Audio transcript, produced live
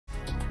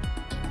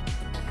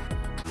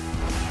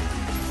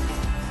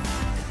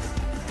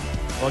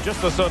Well,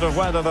 just the sort of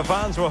weather the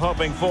fans were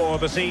hoping for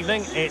this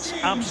evening. It's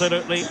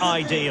absolutely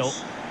ideal.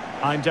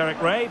 I'm Derek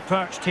Ray,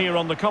 perched here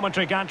on the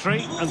commentary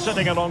gantry, and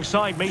sitting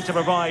alongside me to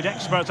provide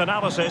expert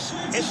analysis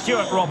is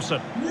Stuart Robson.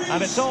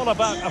 And it's all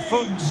about a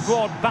FUT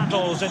squad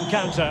battles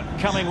encounter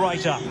coming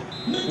right up.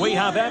 We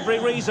have every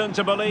reason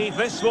to believe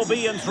this will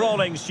be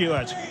enthralling,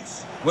 Stuart.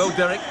 Well,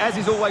 Derek, as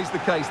is always the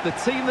case, the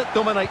team that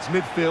dominates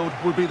midfield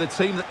will be the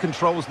team that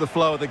controls the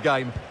flow of the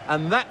game.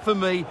 And that, for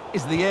me,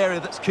 is the area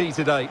that's key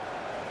today.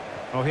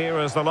 Well, here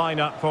is the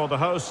lineup for the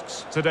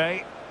hosts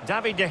today.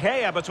 David De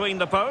Gea between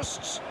the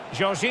posts.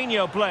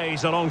 Jorginho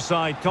plays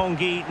alongside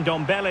Kongi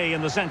Ndombele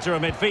in the centre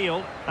of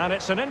midfield. And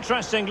it's an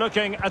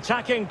interesting-looking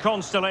attacking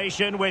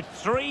constellation with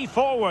 3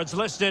 forwards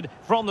listed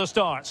from the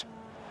start.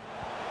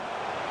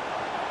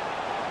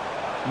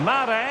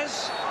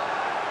 Mahrez.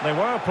 They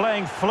were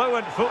playing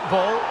fluent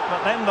football,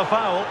 but then the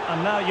foul,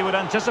 and now you would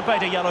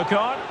anticipate a yellow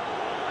card.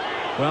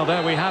 Well,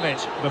 there we have it,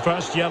 the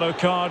first yellow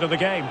card of the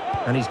game.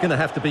 And he's going to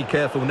have to be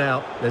careful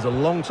now. There's a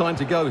long time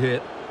to go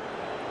here.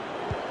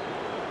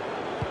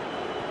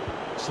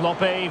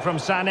 Sloppy from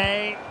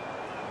Sané.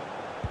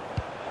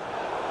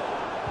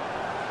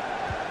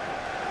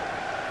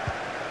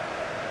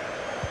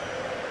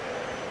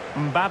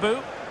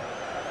 Mbabu.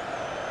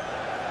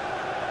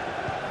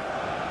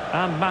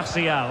 And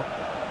Martial.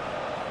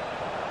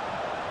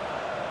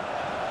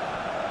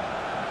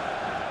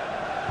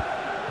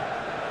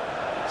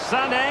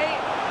 Sané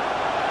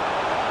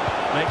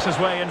makes his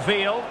way in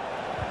field,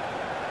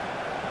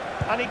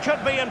 and he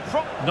could be in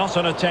not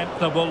an attempt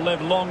that will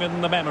live long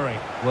in the memory.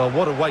 Well,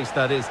 what a waste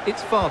that is.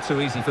 It's far too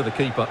easy for the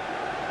keeper.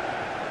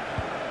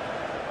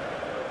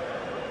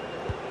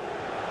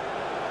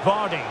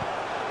 Vardy.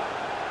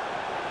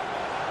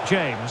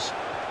 James.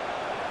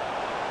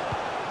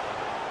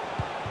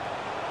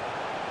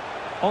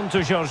 On to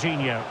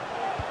Jorginho.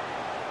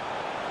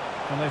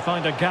 Can they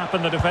find a gap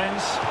in the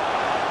defence?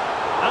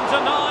 And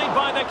denied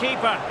by the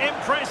keeper.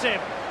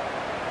 Impressive.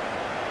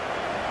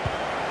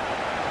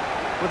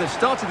 Well, they've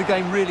started the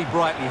game really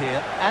brightly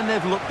here, and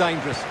they've looked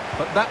dangerous.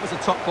 But that was a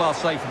top-class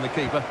save from the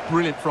keeper.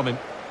 Brilliant from him.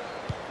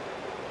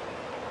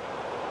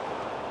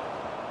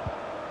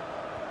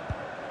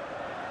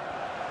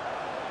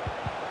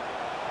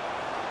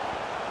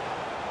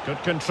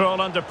 Good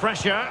control under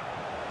pressure.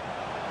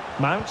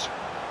 Mount.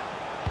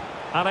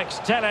 Alex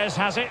Telles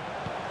has it.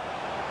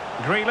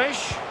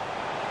 Grealish.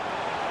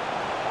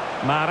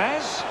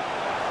 Mahrez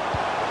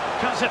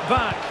cuts it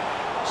back.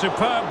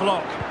 Superb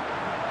block.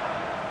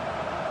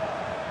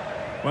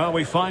 Well,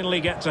 we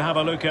finally get to have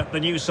a look at the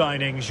new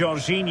signing,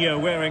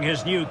 Jorginho, wearing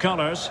his new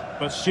colours.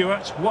 But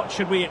Stuart, what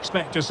should we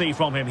expect to see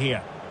from him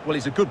here? Well,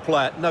 he's a good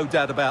player, no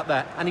doubt about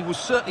that, and he will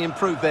certainly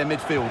improve their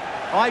midfield.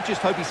 I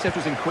just hope he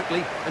settles in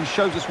quickly and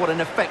shows us what an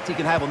effect he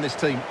can have on this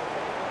team.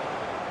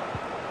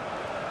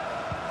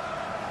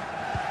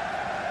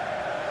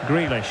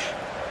 Grealish.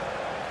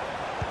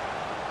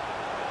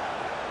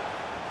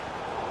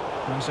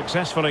 And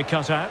successfully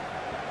cut out.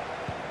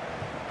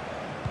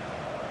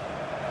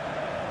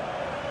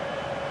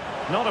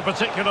 Not a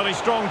particularly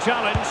strong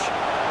challenge.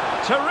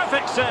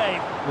 Terrific save.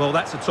 Well,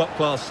 that's a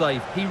top-class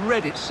save. He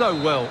read it so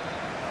well.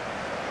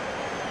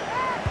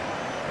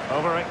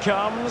 Over it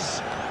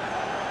comes.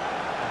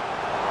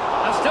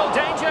 And still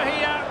danger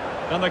here.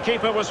 And the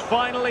keeper was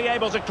finally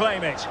able to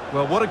claim it.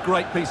 Well, what a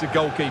great piece of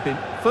goalkeeping.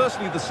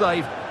 Firstly, the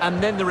save,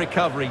 and then the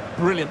recovery.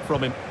 Brilliant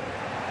from him.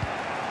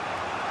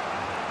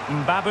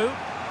 Mbabu.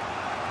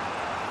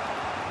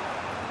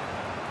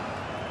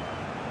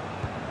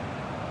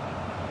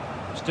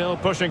 Still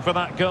pushing for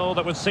that goal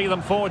that would see them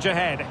forge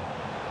ahead.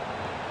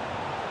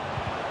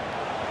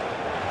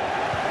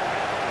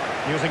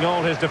 Using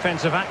all his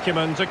defensive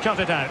acumen to cut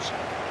it out.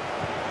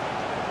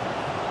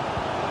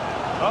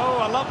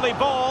 Oh, a lovely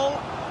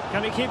ball.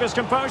 Can he keep his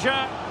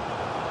composure?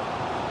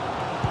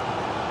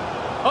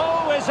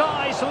 Oh, his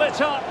eyes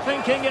lit up,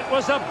 thinking it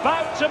was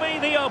about to be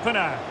the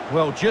opener.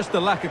 Well, just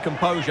the lack of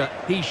composure.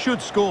 He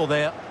should score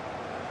there.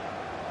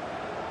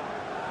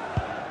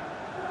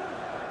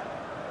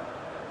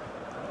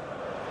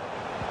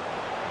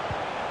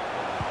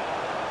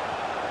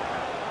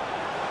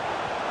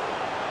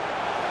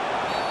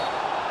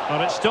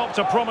 But it stopped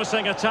a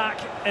promising attack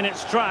in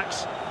its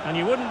tracks. And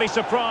you wouldn't be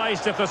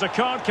surprised if there's a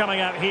card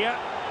coming out here.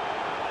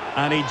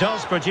 And he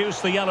does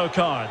produce the yellow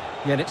card.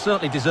 Yeah, and it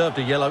certainly deserved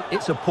a yellow.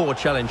 It's a poor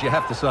challenge, you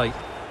have to say.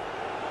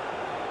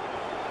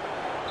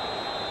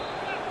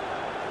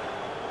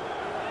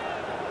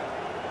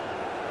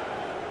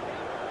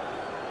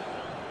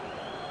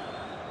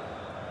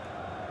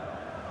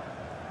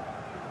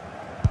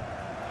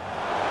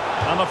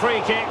 And the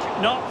free kick,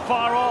 not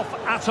far off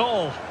at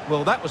all.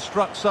 Well, that was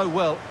struck so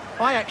well.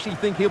 I actually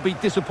think he'll be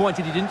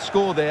disappointed he didn't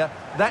score there.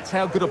 That's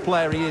how good a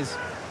player he is.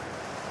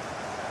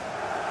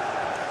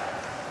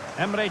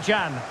 Emre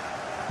Can.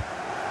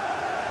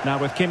 Now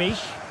with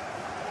Kimmich.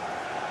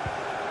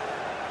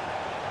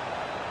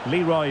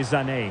 Leroy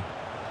Sané.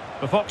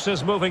 The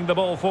Foxes moving the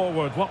ball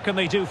forward. What can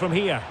they do from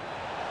here?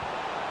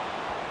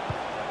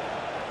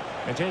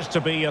 It is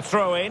to be a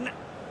throw-in.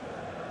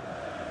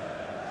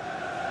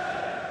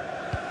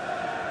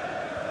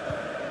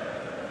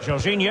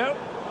 Jorginho.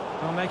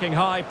 Well, making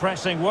high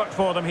pressing work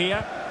for them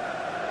here.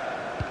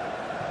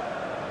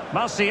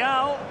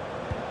 Martial.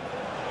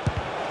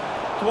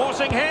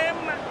 Thwarting him.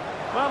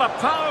 Well, a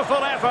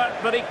powerful effort,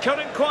 but he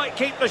couldn't quite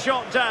keep the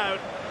shot down.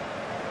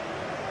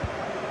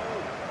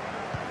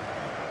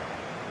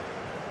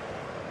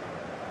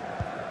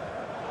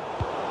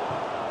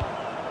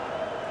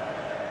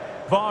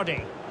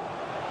 Vardy.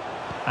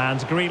 And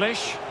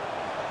Grealish.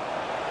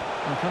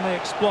 And can they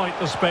exploit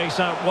the space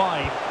out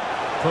wide?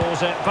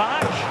 Pulls it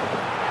back.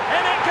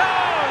 In it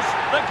goes!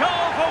 The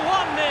goal for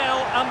 1-0,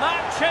 and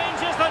that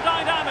changes the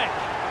dynamic.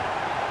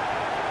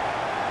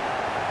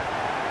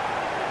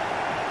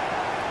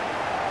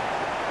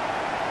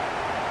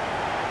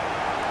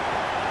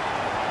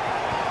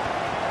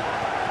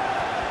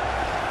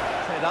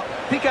 Head up,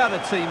 pick out a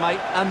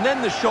teammate, and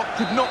then the shot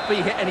could not be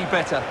hit any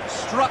better.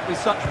 Struck with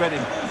such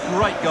venom.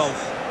 Great goal.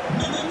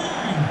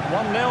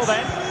 1-0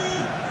 then.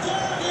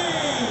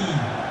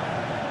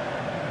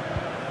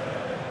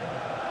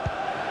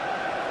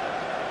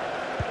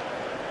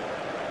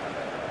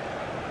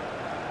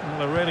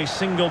 Well, a really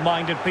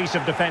single-minded piece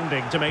of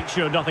defending to make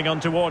sure nothing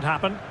untoward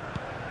happened.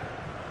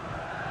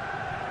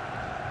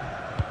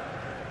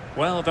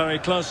 Well, very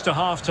close to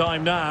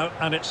half-time now,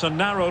 and it's a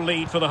narrow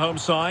lead for the home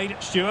side.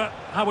 Stuart,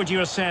 how would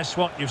you assess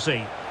what you've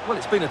seen? Well,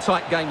 it's been a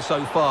tight game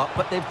so far,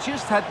 but they've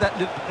just had that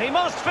little... He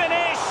must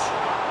finish!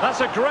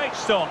 That's a great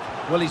stop.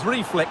 Well, his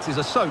reflexes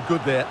are so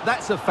good there.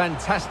 That's a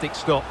fantastic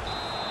stop.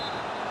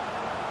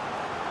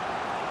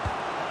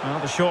 Well,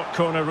 the short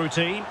corner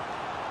routine.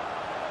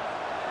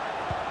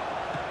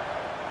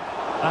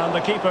 And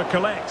the keeper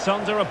collects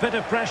under a bit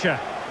of pressure.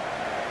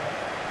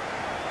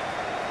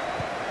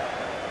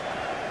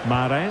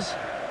 Mahrez.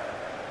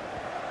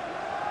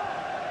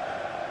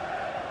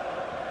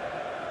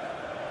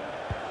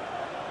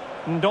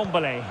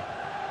 Ndombele.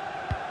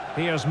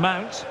 Here's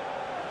Mount.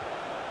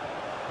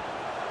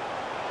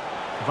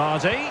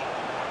 Vardy.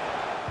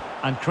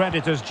 And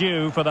credit is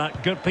due for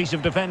that good piece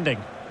of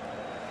defending.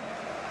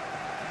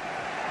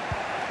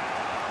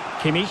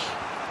 Kimmich.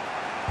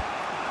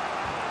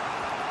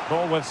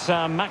 Ball with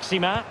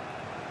Maxima.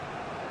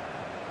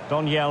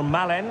 Donyell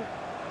Malen.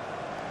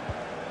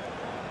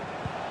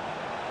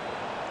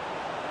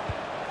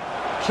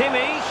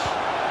 Kimmich.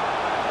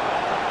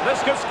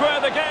 This could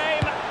square the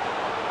game.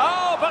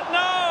 Oh, but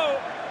no!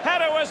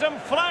 Heroism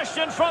flashed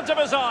in front of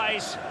his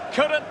eyes.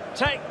 Couldn't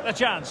take the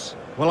chance.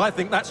 Well, I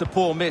think that's a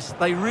poor miss.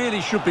 They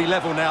really should be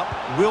level now.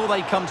 Will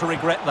they come to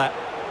regret that?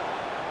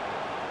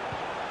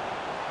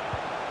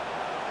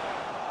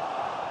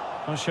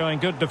 Well, showing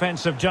good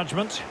defensive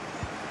judgment.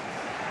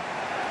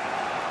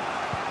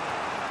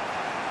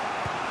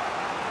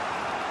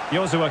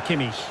 Joshua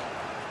Kimmich.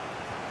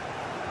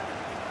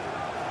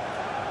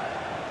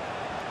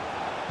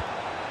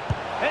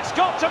 It's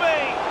got to be!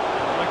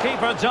 The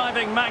keeper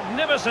diving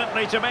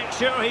magnificently to make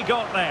sure he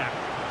got there.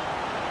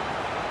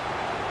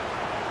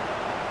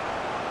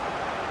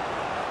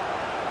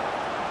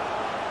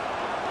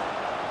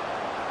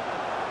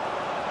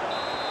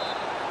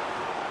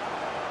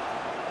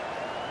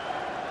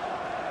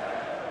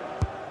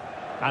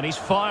 And he's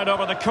fired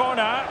over the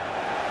corner.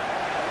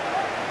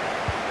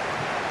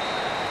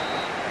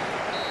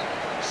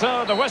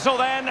 So the whistle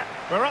then.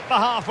 We're at the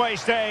halfway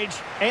stage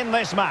in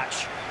this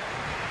match.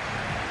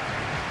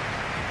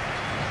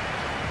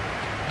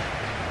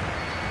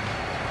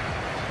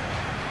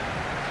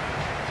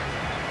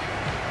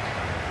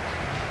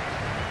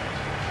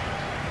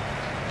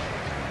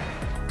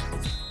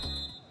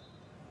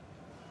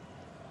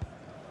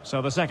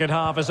 So the second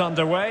half is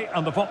underway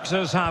and the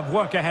Foxes have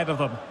work ahead of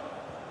them.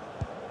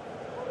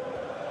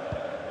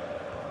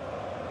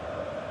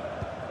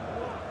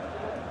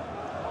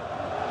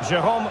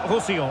 Jérôme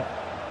Roussillon.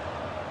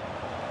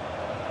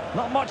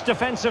 Not much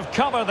defensive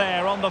cover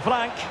there on the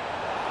flank.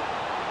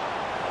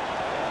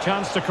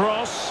 Chance to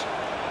cross.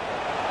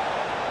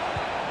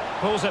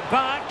 Pulls it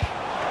back.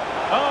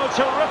 Oh,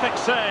 terrific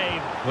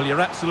save. Well, you're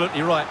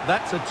absolutely right.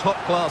 That's a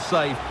top-class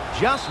save.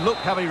 Just look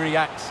how he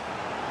reacts.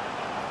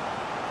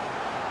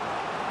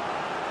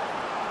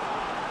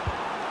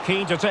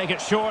 Keen to take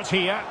it short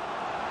here.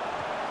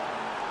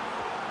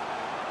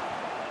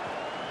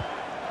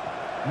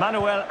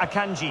 Manuel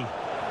Akanji.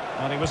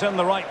 And he was in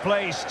the right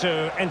place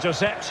to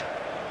intercept.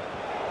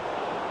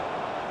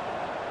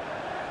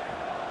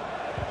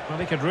 Well,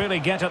 he could really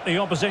get at the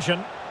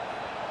opposition.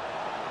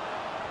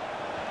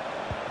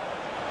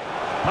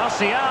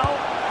 Martial.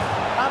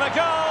 And a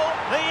goal.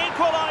 The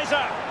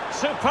equaliser.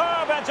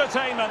 Superb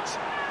entertainment.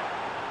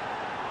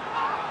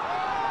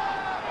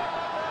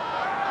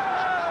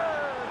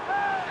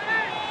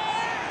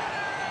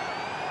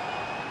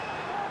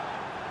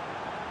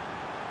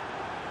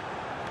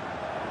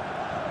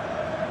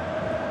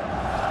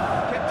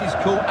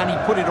 Cool, and he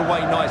put it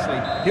away nicely.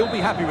 He'll be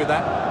happy with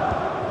that.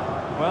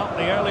 Well,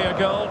 the earlier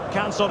goal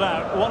cancelled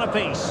out. One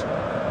apiece.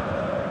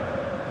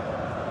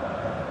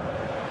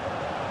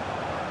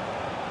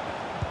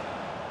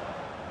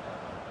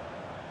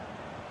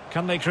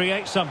 Can they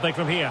create something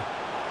from here?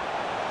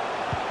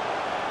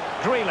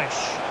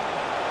 Grealish.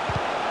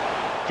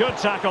 Good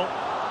tackle.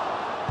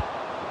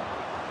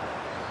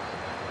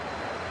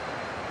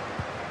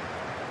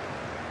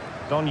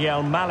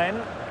 Doniel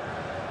Malin.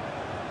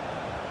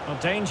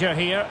 A danger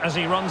here as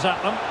he runs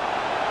at them.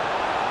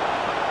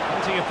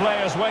 Plenty of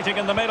players waiting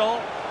in the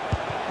middle.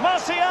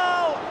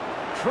 Martial!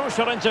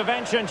 Crucial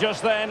intervention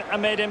just then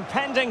amid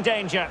impending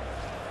danger.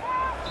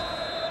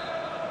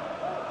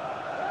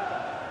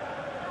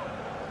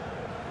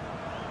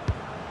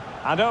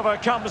 And over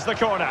comes the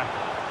corner.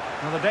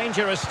 Well, the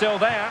danger is still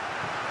there.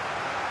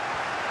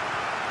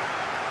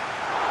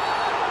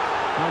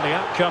 Well, the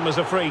outcome is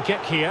a free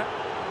kick here.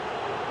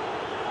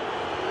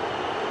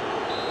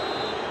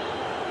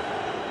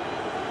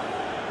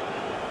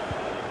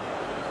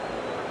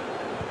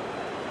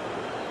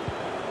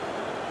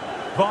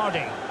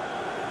 Vardy.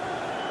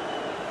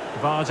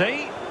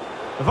 Vardy.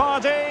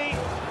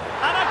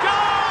 And a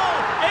goal!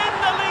 In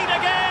the lead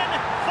again!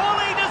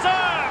 Fully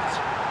deserved!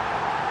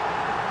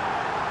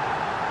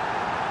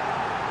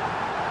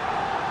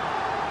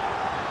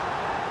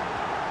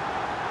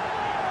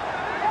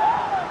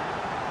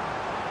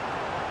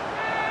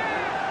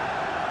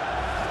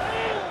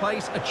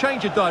 Pace, a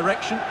change of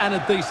direction and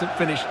a decent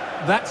finish.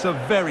 That's a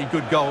very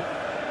good goal.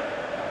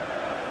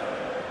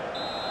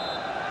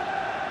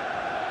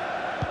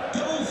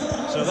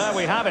 So there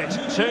we have it,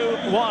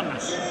 2-1.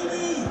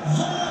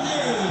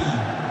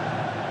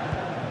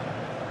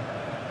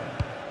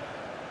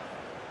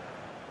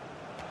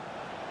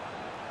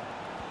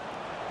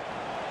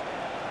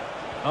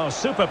 Oh,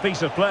 super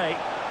piece of play.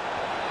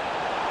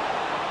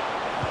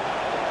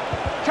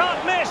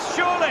 Can't miss,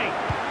 surely.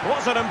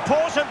 What's an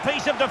important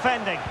piece of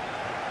defending.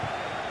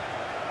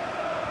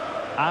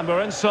 And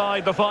we're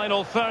inside the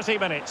final 30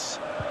 minutes.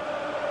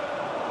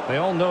 They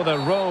all know their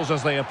roles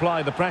as they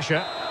apply the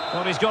pressure.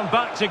 Well, he's gone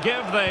back to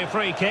give the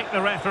free kick, the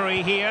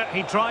referee here.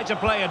 He tried to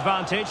play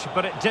advantage,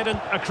 but it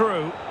didn't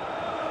accrue.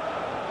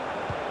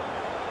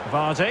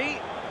 Vardy.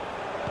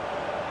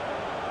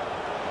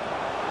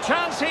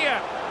 Chance here.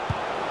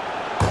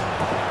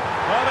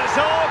 Well, it's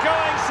all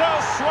going so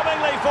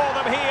swimmingly for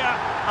them here.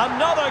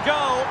 Another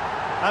goal.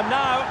 And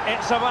now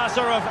it's a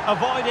matter of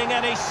avoiding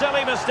any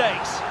silly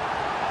mistakes.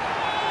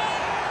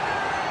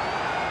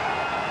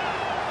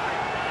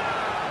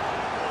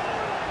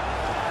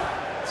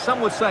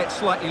 Some would say it's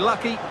slightly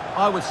lucky.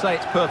 I would say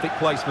it's perfect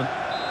placement.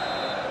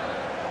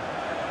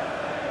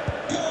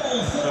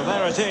 So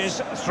there it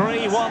is,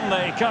 3-1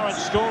 the current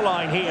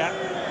scoreline here.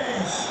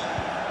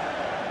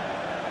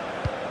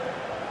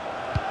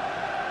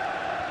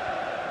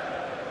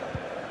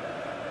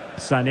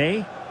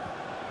 Sané.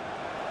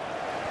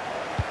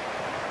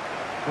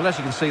 Well, as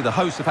you can see, the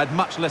hosts have had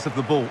much less of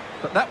the ball,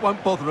 but that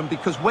won't bother them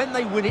because when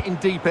they win it in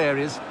deep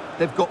areas,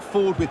 they've got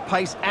forward with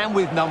pace and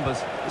with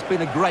numbers. It's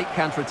been a great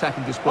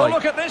counter-attacking display. Oh,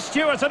 look at this,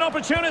 Stuart, an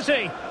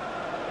opportunity.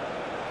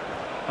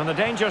 And the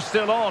danger's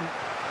still on.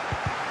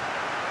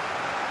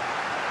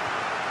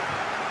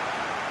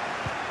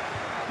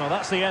 Well,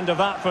 that's the end of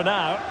that for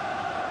now.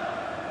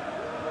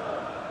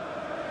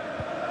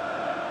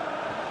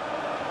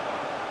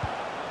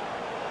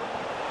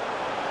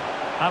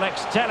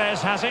 Alex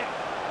Telles has it.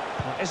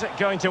 Well, is it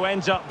going to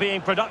end up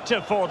being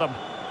productive for them?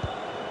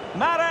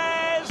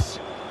 Mahrez!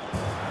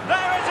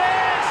 There it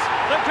is!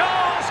 The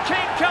goals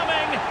keep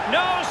coming!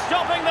 No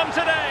stopping them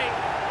today!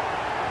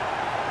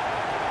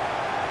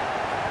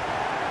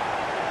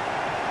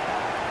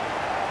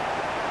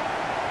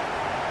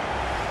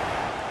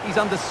 He's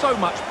under so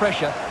much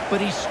pressure,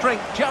 but his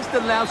strength just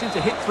allows him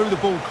to hit through the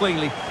ball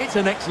cleanly. It's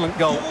an excellent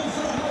goal.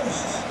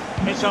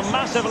 It's a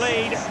massive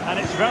lead, and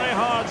it's very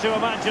hard to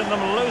imagine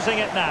them losing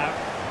it now.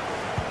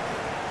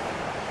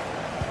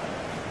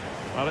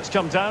 Well, it's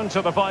come down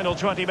to the final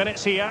 20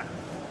 minutes here.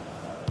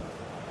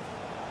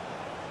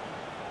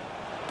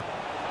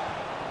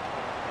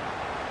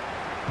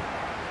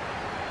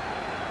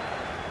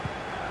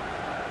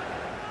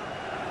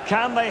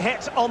 Can they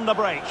hit on the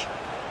break?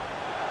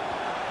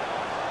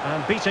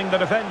 And beating the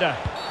defender.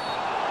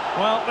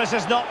 Well, this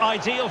is not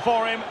ideal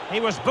for him. He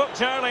was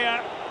booked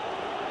earlier.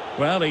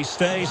 Well, he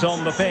stays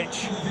on the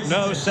pitch.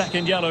 No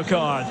second yellow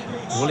card.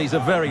 Well, he's a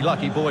very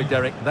lucky boy,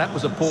 Derek. That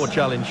was a poor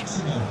challenge.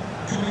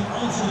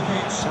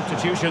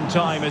 Substitution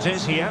time it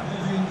is here.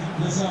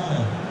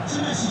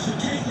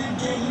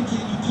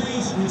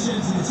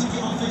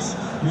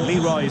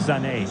 Leroy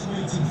Sané.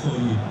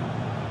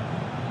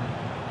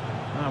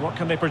 What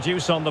can they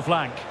produce on the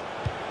flank?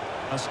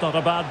 That's not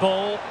a bad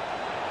ball.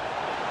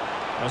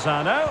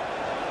 Lozano.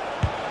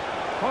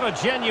 What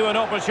a genuine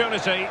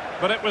opportunity,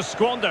 but it was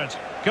squandered.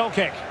 Goal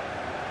kick.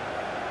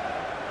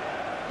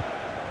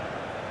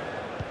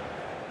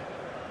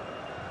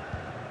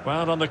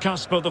 Well, on the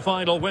cusp of the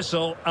final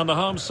whistle, and the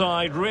home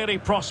side really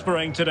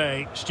prospering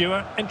today.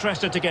 Stuart,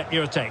 interested to get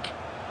your take.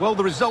 Well,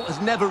 the result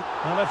has never...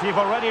 Well, if you've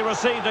already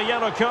received a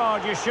yellow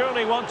card, you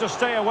surely want to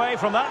stay away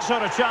from that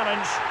sort of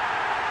challenge.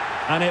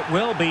 And it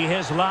will be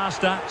his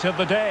last act of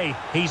the day.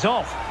 He's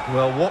off.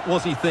 Well, what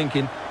was he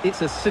thinking?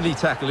 It's a silly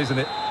tackle, isn't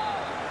it?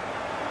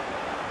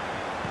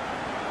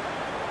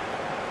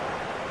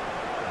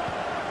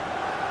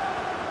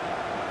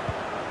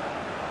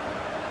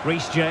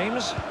 Reece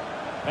James.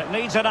 It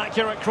needs an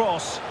accurate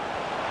cross.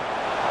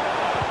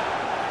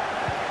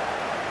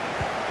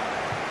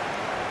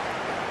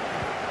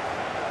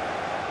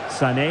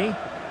 Sané.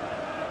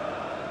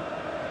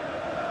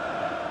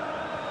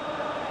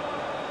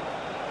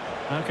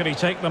 How can he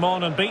take them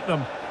on and beat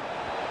them?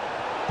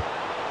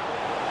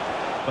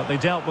 But they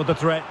dealt with the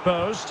threat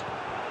posed.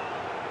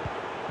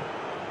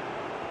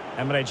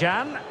 Emre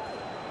Can.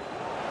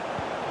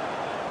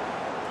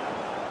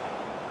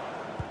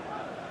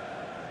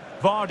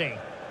 Vardy.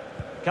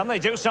 Can they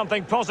do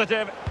something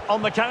positive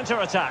on the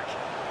counter-attack?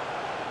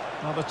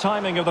 Well, the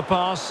timing of the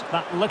pass,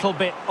 that little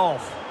bit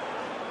off.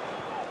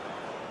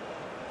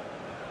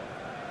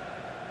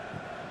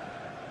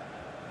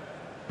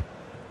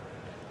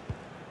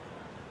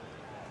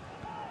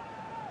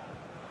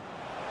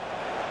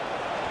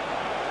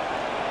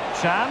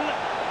 Can.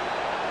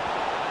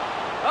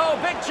 Oh,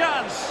 big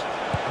chance.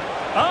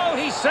 Oh,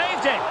 he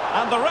saved it.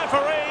 And the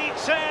referee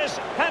says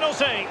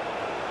penalty.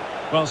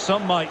 Well,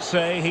 some might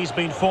say he's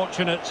been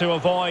fortunate to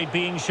avoid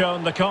being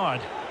shown the card.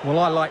 Well,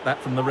 I like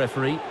that from the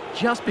referee.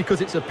 Just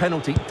because it's a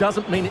penalty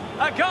doesn't mean it...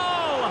 A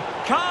goal!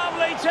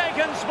 Calmly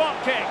taken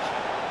spot kick.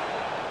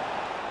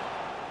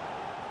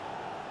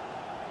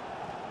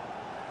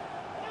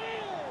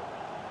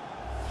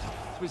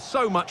 With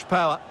so much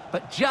power,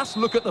 but just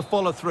look at the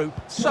follow-through.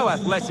 So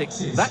athletic.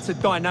 That's a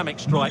dynamic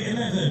strike.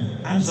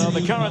 So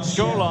the current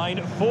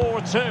scoreline,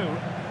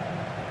 4-2.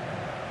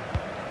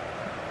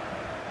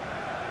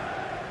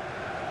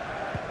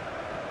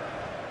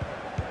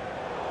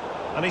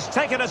 And he's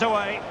taken it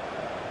away.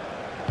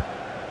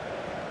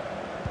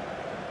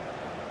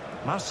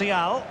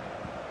 Martial.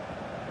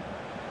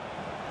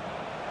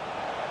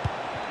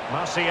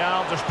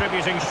 Martial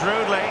distributing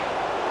shrewdly.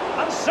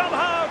 And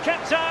somehow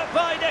kept out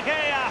by De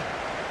Gea.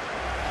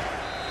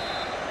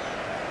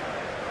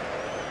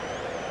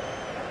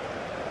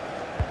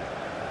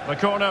 The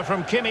corner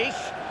from Kimmich.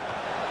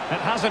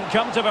 It hasn't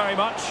come to very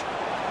much.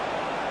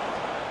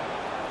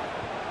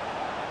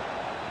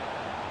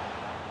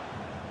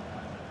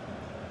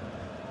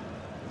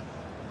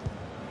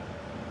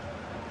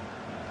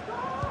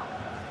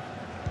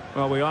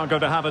 Well, we are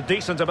going to have a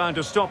decent amount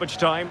of stoppage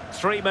time.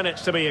 3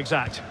 minutes to be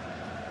exact.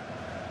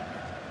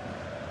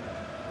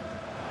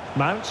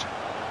 Mount.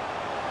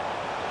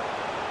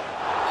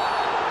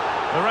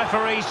 The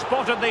referee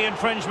spotted the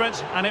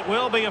infringement, and it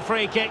will be a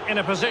free kick in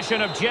a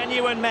position of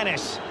genuine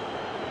menace.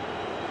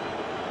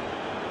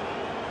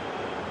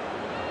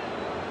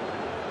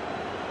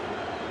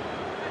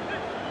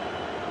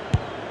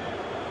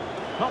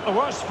 Not the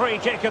worst free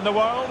kick in the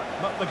world,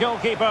 but the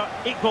goalkeeper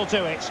equal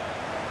to it.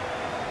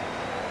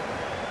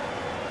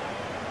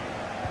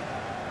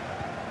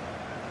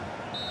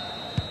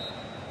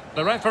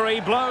 The referee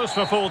blows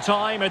for full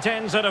time. It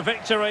ends at a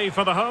victory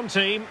for the home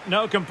team.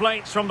 No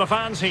complaints from the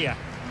fans here.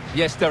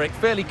 Yes, Derek,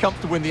 fairly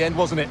comfortable in the end,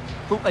 wasn't it?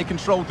 Thought they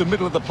controlled the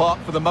middle of the park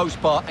for the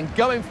most part, and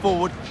going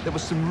forward, there were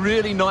some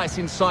really nice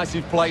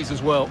incisive plays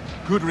as well.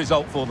 Good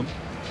result for them.